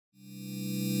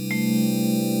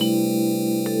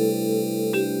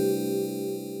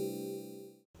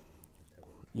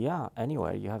Yeah,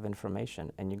 anywhere you have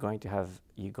information, and you're going to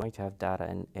have data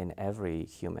in every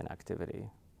human activity.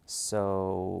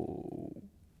 So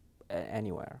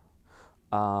anywhere.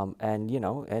 And you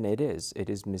know, and it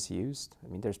is misused. I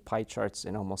mean, there's pie charts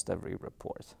in almost every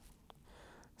report.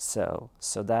 So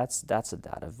that's a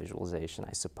data visualization,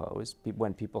 I suppose.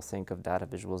 When people think of data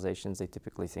visualizations, they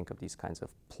typically think of these kinds of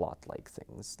plot-like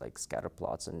things, like scatter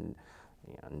plots and,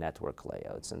 you know, network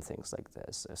layouts and things like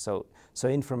this. So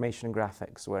information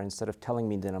graphics, where instead of telling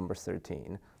me the number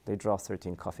 13, they draw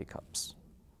 13 coffee cups.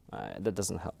 That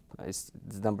doesn't help. It's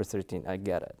the number 13. I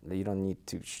get it. You don't need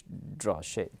to draw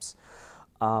shapes.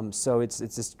 So it's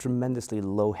this tremendously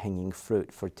low-hanging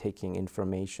fruit for taking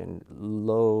information,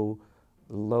 low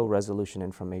resolution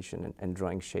information, and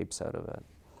drawing shapes out of it.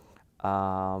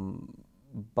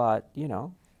 But you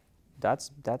know,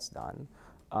 that's done.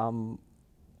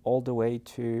 All the way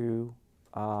to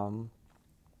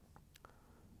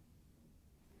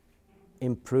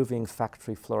improving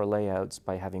factory floor layouts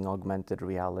by having augmented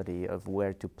reality of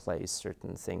where to place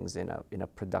certain things in a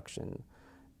production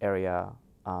area.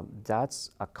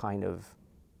 That's a kind of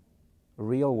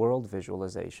real-world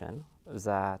visualization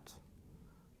that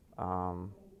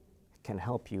can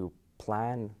help you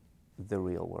plan the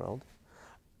real world.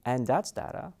 And that's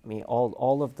data. I mean,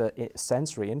 all of the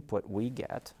sensory input we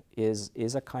get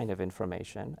is a kind of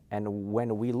information. And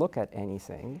when we look at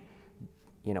anything,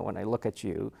 you know, when I look at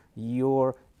you,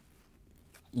 you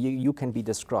can be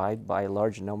described by a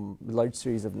large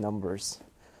series of numbers.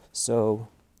 So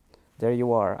there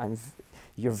you are.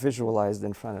 You're visualized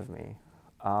in front of me.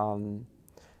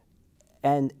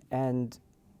 And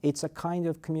it's a kind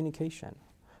of communication.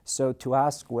 So to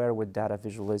ask where would data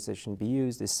visualization be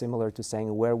used is similar to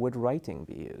saying where would writing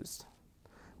be used?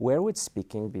 Where would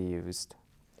speaking be used?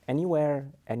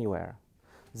 Anywhere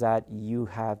that you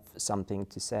have something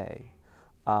to say.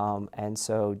 And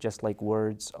so just like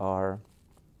words are,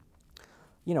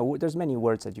 you know, there's many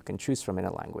words that you can choose from in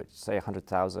a language, say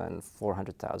 100,000,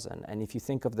 400,000. And if you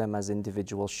think of them as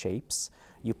individual shapes,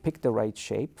 you pick the right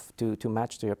shape to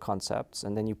match to your concepts,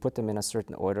 and then you put them in a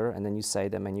certain order, and then you say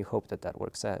them, and you hope that that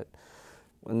works out.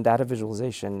 In data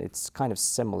visualization, it's kind of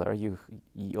similar.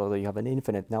 Although you have an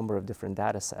infinite number of different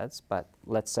data sets, but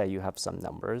let's say you have some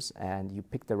numbers, and you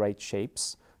pick the right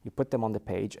shapes, you put them on the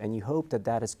page, and you hope that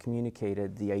that has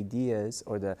communicated the ideas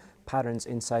or the patterns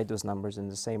inside those numbers in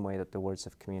the same way that the words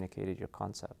have communicated your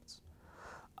concepts.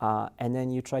 And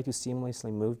then you try to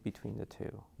seamlessly move between the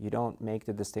two. You don't make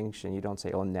the distinction. You don't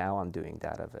say, oh, now I'm doing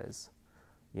data viz.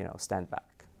 You know, stand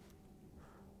back.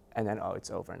 And then, oh, it's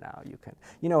over now. You can.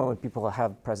 You know, when people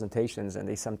have presentations and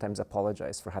they sometimes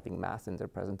apologize for having math in their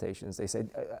presentations, they say,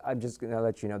 I'm just going to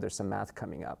let you know there's some math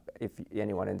coming up if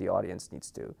anyone in the audience needs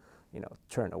to, you know,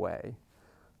 turn away.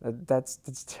 That's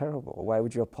terrible. Why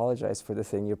would you apologize for the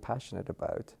thing you're passionate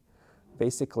about?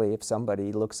 Basically, if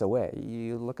somebody looks away,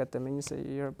 you look at them and you say,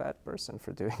 you're a bad person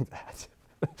for doing that.